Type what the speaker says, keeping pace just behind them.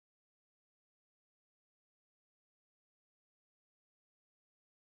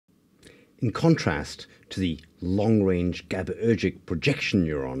In contrast to the long-range GABAergic projection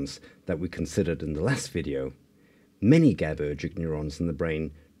neurons that we considered in the last video, many GABAergic neurons in the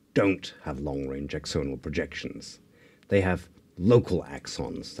brain don't have long-range axonal projections. They have local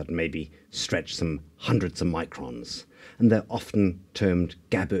axons that maybe stretch some hundreds of microns, and they're often termed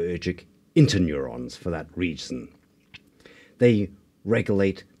GABAergic interneurons for that reason. They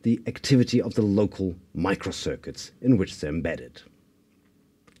regulate the activity of the local microcircuits in which they're embedded.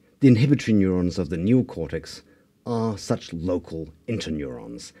 The inhibitory neurons of the neocortex are such local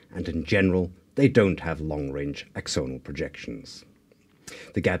interneurons, and in general, they don't have long-range axonal projections.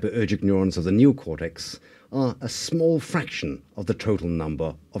 The GABAergic neurons of the neocortex are a small fraction of the total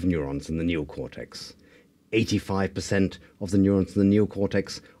number of neurons in the neocortex. 85% of the neurons in the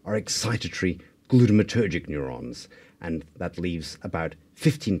neocortex are excitatory glutamatergic neurons, and that leaves about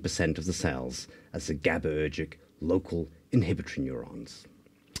 15% of the cells as the GABAergic local inhibitory neurons.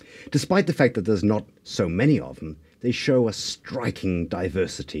 Despite the fact that there's not so many of them, they show a striking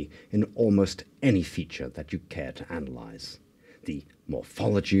diversity in almost any feature that you care to analyze. The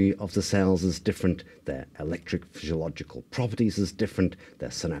morphology of the cells is different, their electric physiological properties is different, their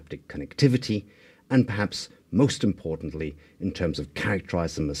synaptic connectivity, and perhaps most importantly, in terms of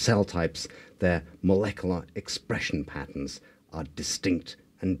characterizing them as cell types, their molecular expression patterns are distinct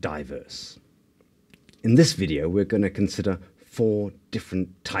and diverse. In this video, we're going to consider 4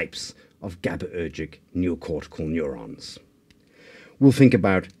 different types of GABAergic neocortical neurons. We'll think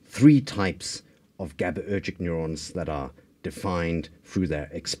about 3 types of GABAergic neurons that are defined through their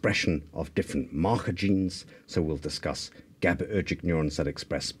expression of different marker genes. So we'll discuss GABAergic neurons that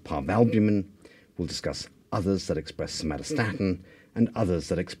express parvalbumin, we'll discuss others that express somatostatin, and others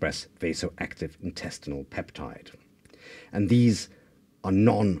that express vasoactive intestinal peptide. And these are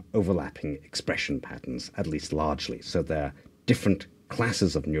non-overlapping expression patterns, at least largely, so they're different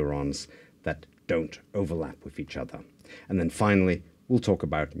classes of neurons that don't overlap with each other. And then finally, we'll talk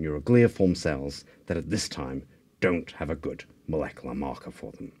about neurogliaform cells that at this time don't have a good molecular marker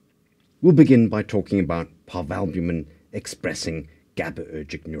for them. We'll begin by talking about parvalbumin expressing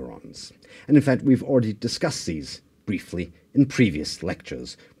GABAergic neurons. And in fact, we've already discussed these briefly in previous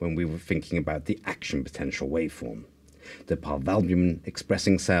lectures when we were thinking about the action potential waveform. The parvalbumin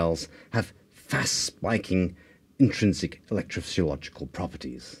expressing cells have fast spiking intrinsic electrophysiological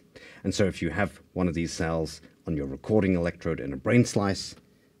properties. And so if you have one of these cells on your recording electrode in a brain slice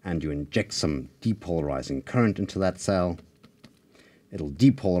and you inject some depolarizing current into that cell, it'll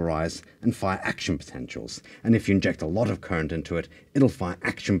depolarize and fire action potentials. And if you inject a lot of current into it, it'll fire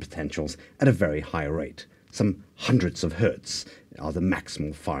action potentials at a very high rate. Some hundreds of hertz are the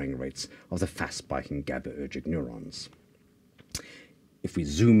maximal firing rates of the fast-spiking GABAergic neurons. If we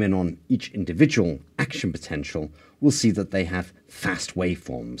zoom in on each individual action potential, we'll see that they have fast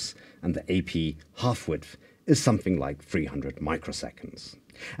waveforms, and the AP half-width is something like 300 microseconds.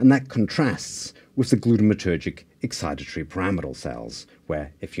 And that contrasts with the glutamatergic excitatory pyramidal cells,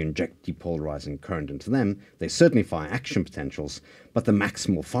 where if you inject depolarizing current into them, they certainly fire action potentials, but the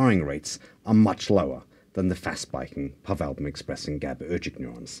maximal firing rates are much lower than the fast-spiking parvalbumin-expressing GABAergic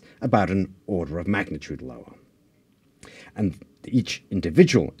neurons, about an order of magnitude lower. And each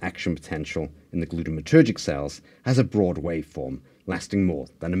individual action potential in the glutamatergic cells has a broad waveform lasting more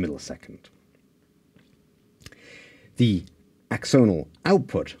than a millisecond. The axonal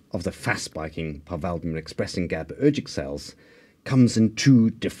output of the fast-spiking parvalbumin-expressing GABAergic cells comes in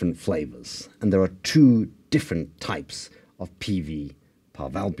 2 different flavors, and there are 2 different types of PV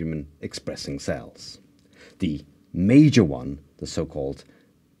parvalbumin-expressing cells. The major one, the so-called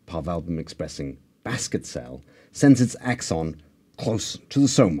parvalbumin-expressing basket cell, sends its axon close to the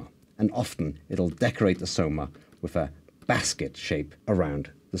soma, and often it'll decorate the soma with a basket shape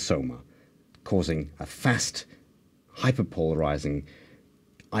around the soma, causing a fast hyperpolarizing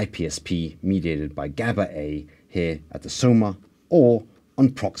IPSP mediated by GABA-A here at the soma or on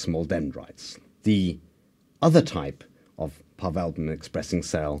proximal dendrites. The other type of parvalbumin-expressing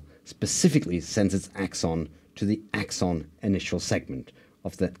cell specifically sends its axon to the axon initial segment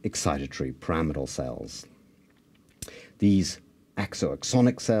of the excitatory pyramidal cells. These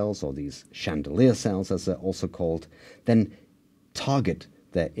axoaxonic cells, or these chandelier cells as they're also called, then target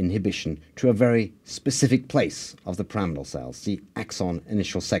their inhibition to a very specific place of the pyramidal cells, the axon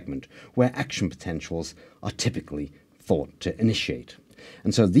initial segment, where action potentials are typically thought to initiate.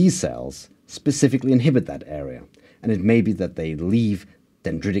 And so these cells specifically inhibit that area, and it may be that they leave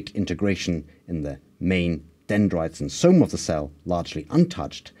dendritic integration in the main dendrites and soma of the cell largely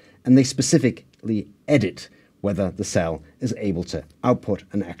untouched, and they specifically edit whether the cell is able to output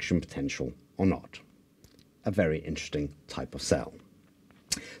an action potential or not. A very interesting type of cell.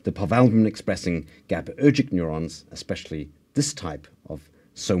 The parvalbumin-expressing GABAergic neurons, especially this type of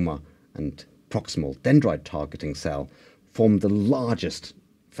soma and proximal dendrite targeting cell, form the largest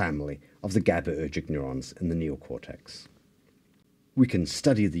family of the GABAergic neurons in the neocortex. We can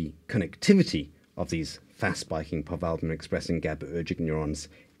study the connectivity of these fast-spiking parvalbumin-expressing GABAergic neurons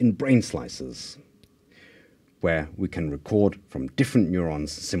in brain slices, where we can record from different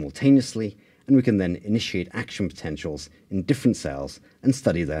neurons simultaneously, and we can then initiate action potentials in different cells and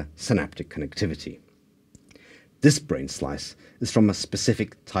study their synaptic connectivity. This brain slice is from a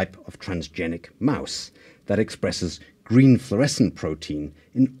specific type of transgenic mouse that expresses green fluorescent protein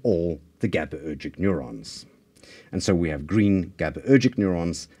in all the GABAergic neurons. And so we have green GABAergic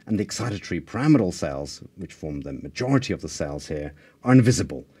neurons, and the excitatory pyramidal cells, which form the majority of the cells here, are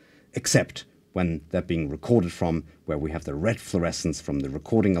invisible, except when they're being recorded from, where we have the red fluorescence from the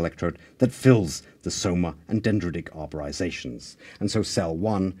recording electrode that fills the soma and dendritic arborizations. And so cell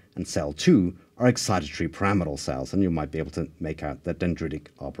 1 and cell 2 are excitatory pyramidal cells, and you might be able to make out the dendritic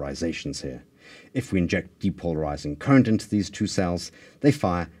arborizations here. If we inject depolarizing current into these two cells, they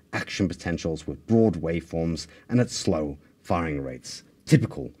fire action potentials with broad waveforms and at slow firing rates,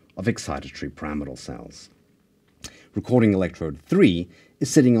 typical of excitatory pyramidal cells. Recording electrode 3 is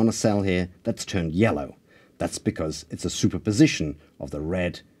sitting on a cell here that's turned yellow. That's because it's a superposition of the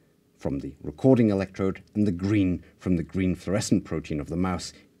red from the recording electrode and the green from the green fluorescent protein of the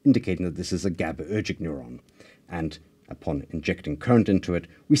mouse, indicating that this is a GABAergic neuron. And upon injecting current into it,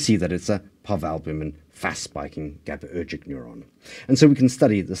 we see that it's a parvalbumin fast-spiking GABAergic neuron. And so we can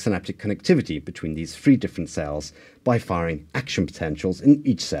study the synaptic connectivity between these three different cells by firing action potentials in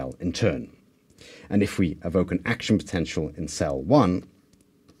each cell in turn. And if we evoke an action potential in cell 1,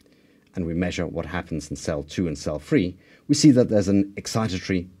 and we measure what happens in cell 2 and cell 3, we see that there's an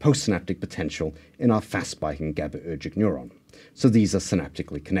excitatory postsynaptic potential in our fast-spiking GABAergic neuron. So these are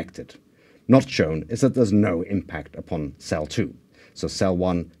synaptically connected. Not shown is that there's no impact upon cell 2. So cell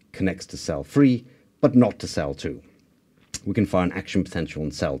 1 connects to cell 3, but not to cell 2. We can find action potential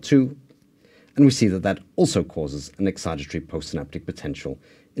in cell 2, and we see that that also causes an excitatory postsynaptic potential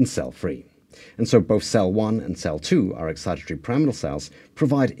in cell 3. And so both cell 1 and cell 2, our excitatory pyramidal cells,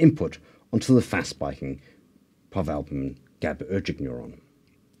 provide input onto the fast-spiking parvalbumin GABAergic neuron.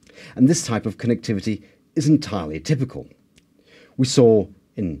 And this type of connectivity is entirely typical. We saw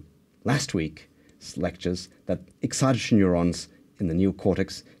in last week's lectures that excitatory neurons in the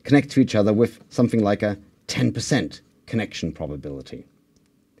neocortex connect to each other with something like a 10% connection probability.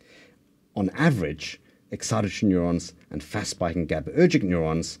 On average, excitatory neurons and fast-spiking GABAergic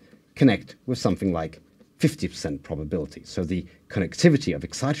neurons connect with something like 50% probability. So the connectivity of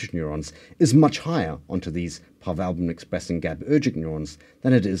excitatory neurons is much higher onto these parvalbumin-expressing GABAergic neurons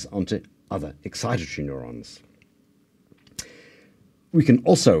than it is onto other excitatory neurons. We can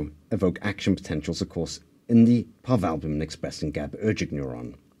also evoke action potentials, of course, in the parvalbumin-expressing GABAergic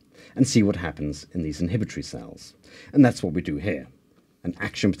neuron and see what happens in these inhibitory cells. And that's what we do here. An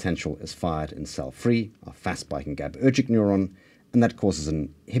action potential is fired in cell 3, our fast-spiking GABAergic neuron, and that causes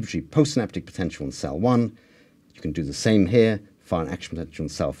an inhibitory postsynaptic potential in cell 1. You can do the same here, fire an action potential in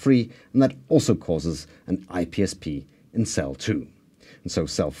cell 3, and that also causes an IPSP in cell 2. And so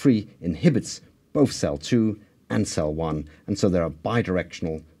cell 3 inhibits both cell 2 and cell 1, and so there are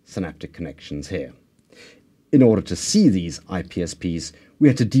bidirectional synaptic connections here. In order to see these IPSPs, we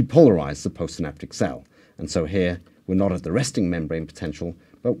had to depolarize the postsynaptic cell. And so here, we're not at the resting membrane potential,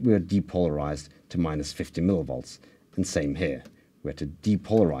 but we're depolarized to minus 50 millivolts. And same here. We had to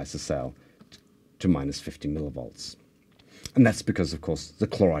depolarize the cell to minus 50 millivolts. And that's because, of course, the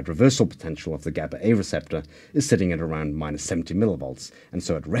chloride reversal potential of the GABA-A receptor is sitting at around minus 70 millivolts. And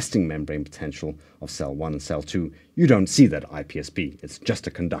so at resting membrane potential of cell 1 and cell 2, you don't see that IPSP. It's just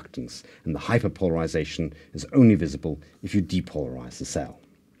a conductance. And the hyperpolarization is only visible if you depolarize the cell.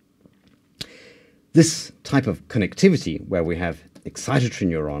 This type of connectivity, where we have excitatory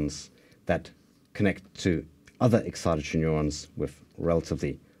neurons that connect to other excitatory neurons with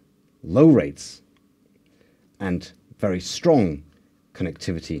relatively low rates and very strong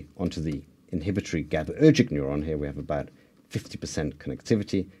connectivity onto the inhibitory GABAergic neuron. Here we have about 50%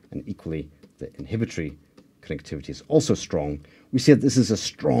 connectivity, and equally the inhibitory connectivity is also strong. We see that this is a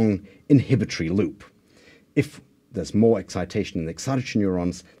strong inhibitory loop. If there's more excitation in the excitatory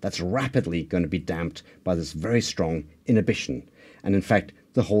neurons, that's rapidly going to be damped by this very strong inhibition. And in fact,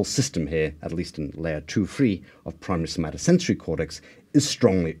 the whole system here, at least in layer 2-3 of primary somatosensory cortex, is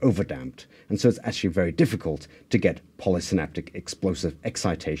strongly overdamped. And so it's actually very difficult to get polysynaptic explosive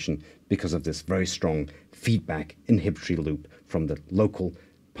excitation because of this very strong feedback inhibitory loop from the local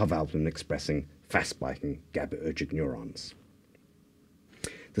parvalbumin expressing fast-spiking GABAergic neurons.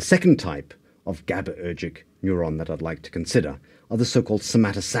 The second type of GABAergic neuron that I'd like to consider are the so-called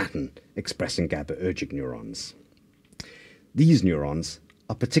somatostatin expressing GABAergic neurons. These neurons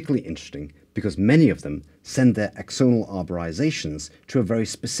are particularly interesting because many of them send their axonal arborizations to a very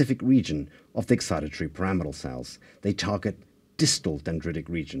specific region of the excitatory pyramidal cells. They target distal dendritic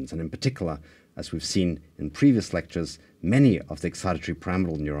regions, and in particular, as we've seen in previous lectures, many of the excitatory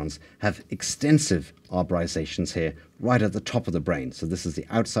pyramidal neurons have extensive arborizations here right at the top of the brain. So this is the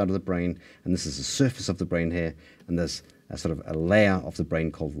outside of the brain, and this is the surface of the brain here, and there's a sort of a layer of the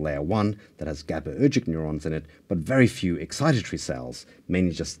brain called layer 1 that has GABAergic neurons in it, but very few excitatory cells,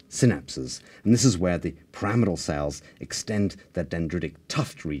 mainly just synapses. And this is where the pyramidal cells extend their dendritic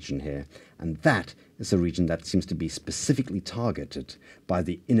tuft region here, and that is a region that seems to be specifically targeted by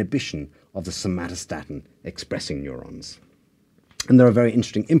the inhibition of the somatostatin expressing neurons. And there are very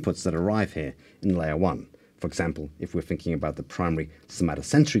interesting inputs that arrive here in layer 1. For example, if we're thinking about the primary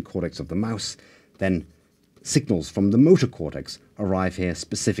somatosensory cortex of the mouse, then signals from the motor cortex arrive here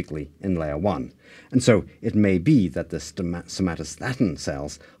specifically in layer 1. And so it may be that the somatostatin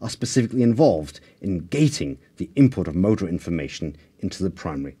cells are specifically involved in gating the input of motor information into the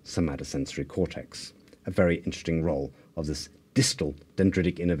primary somatosensory cortex. A very interesting role of this distal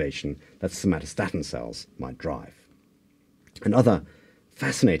dendritic innervation that somatostatin cells might drive. Another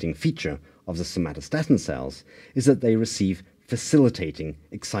fascinating feature of the somatostatin cells is that they receive facilitating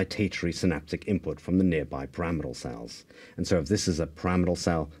excitatory synaptic input from the nearby pyramidal cells. And so if this is a pyramidal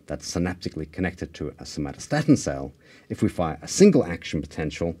cell that's synaptically connected to a somatostatin cell, if we fire a single action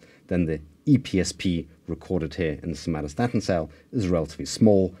potential, then the EPSP recorded here in the somatostatin cell is relatively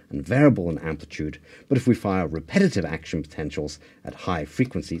small and variable in amplitude. But if we fire repetitive action potentials at high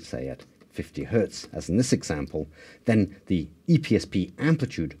frequency, say at 50 Hertz, as in this example, then the EPSP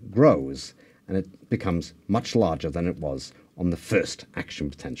amplitude grows and it becomes much larger than it was on the first action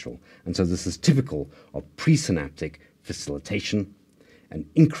potential. And so this is typical of presynaptic facilitation, an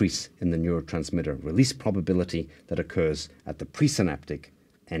increase in the neurotransmitter release probability that occurs at the presynaptic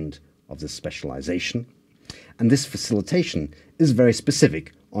end of the specialization. And this facilitation is very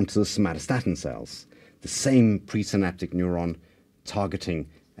specific onto the somatostatin cells. The same presynaptic neuron targeting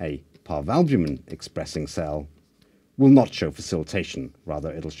a parvalbumin expressing cell will not show facilitation.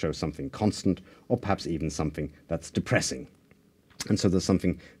 Rather, it'll show something constant or perhaps even something that's depressing. And so there's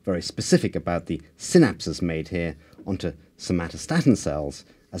something very specific about the synapses made here onto somatostatin cells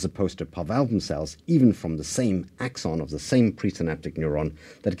as opposed to parvalbumin cells, even from the same axon of the same presynaptic neuron,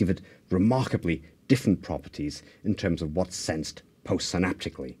 that give it remarkably different properties in terms of what's sensed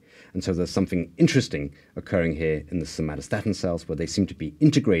postsynaptically. And so there's something interesting occurring here in the somatostatin cells where they seem to be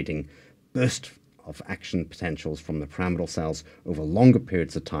integrating burst of action potentials from the pyramidal cells over longer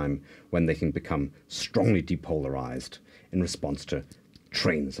periods of time when they can become strongly depolarized in response to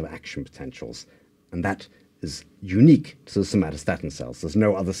trains of action potentials. And that is unique to the somatostatin cells. There's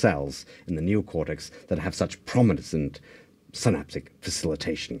no other cells in the neocortex that have such prominent synaptic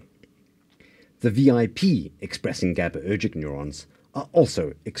facilitation. The VIP expressing GABAergic neurons are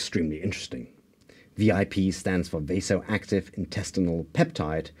also extremely interesting. VIP stands for vasoactive intestinal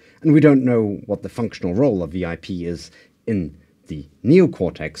peptide, and we don't know what the functional role of VIP is in the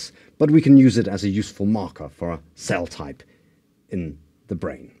neocortex, but we can use it as a useful marker for a cell type in the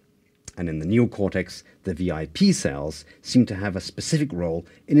brain. And in the neocortex, the VIP cells seem to have a specific role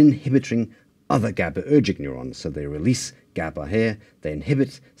in inhibiting other GABAergic neurons. So they release GABA here, they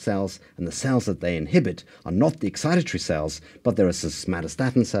inhibit cells, and the cells that they inhibit are not the excitatory cells, but there are some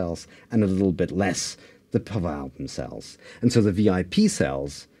somatostatin cells and a little bit less the parvalbumin cells. And so the VIP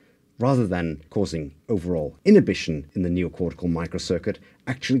cells, rather than causing overall inhibition in the neocortical microcircuit,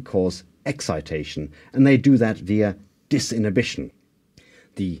 actually cause excitation, and they do that via disinhibition.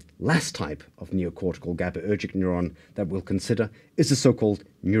 The last type of neocortical GABAergic neuron that we'll consider is the so-called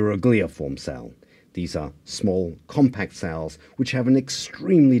neurogliaform cell. These are small, compact cells which have an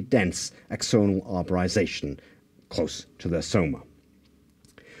extremely dense axonal arborization close to their soma.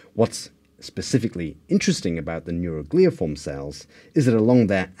 What's specifically interesting about the neurogliaform cells is that along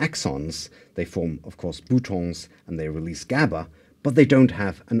their axons, they form, of course, boutons and they release GABA, but they don't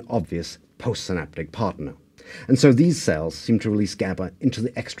have an obvious postsynaptic partner. And so these cells seem to release GABA into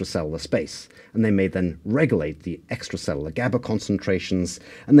the extracellular space, and they may then regulate the extracellular GABA concentrations,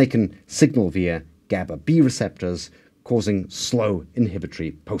 and they can signal via GABA B receptors, causing slow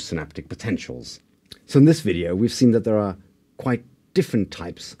inhibitory postsynaptic potentials. So in this video, we've seen that there are quite different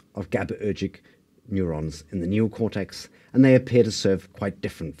types of GABAergic neurons in the neocortex, and they appear to serve quite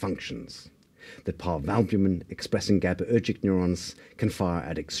different functions. The parvalbumin expressing GABAergic neurons can fire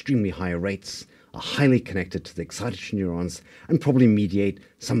at extremely high rates are highly connected to the excitogen neurons and probably mediate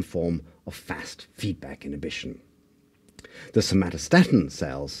some form of fast feedback inhibition. The somatostatin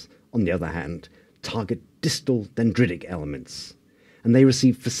cells, on the other hand, target distal dendritic elements, and they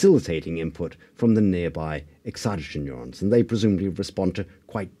receive facilitating input from the nearby excitogen neurons, and they presumably respond to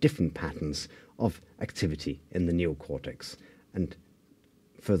quite different patterns of activity in the neocortex. And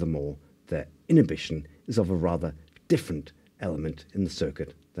furthermore, their inhibition is of a rather different element in the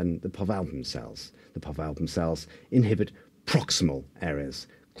circuit than the parvalbum cells. The parvalbum cells inhibit proximal areas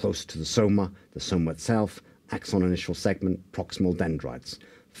close to the soma itself, axon initial segment, proximal dendrites,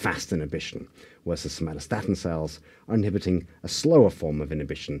 fast inhibition, whereas the somatostatin cells are inhibiting a slower form of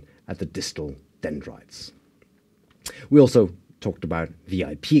inhibition at the distal dendrites. We also talked about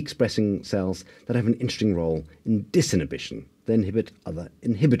VIP-expressing cells that have an interesting role in disinhibition. They inhibit other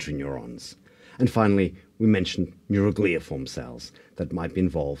inhibitory neurons. And finally, we mentioned neurogliaform cells that might be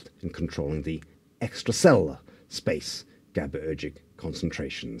involved in controlling the extracellular space GABAergic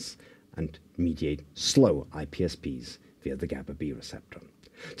concentrations and mediate slow iPSPs via the GABA B receptor.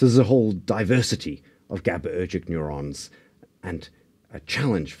 So there's a whole diversity of GABAergic neurons, and a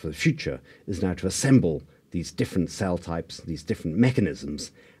challenge for the future is now to assemble these different cell types, these different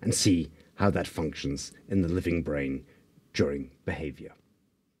mechanisms, and see how that functions in the living brain during behavior.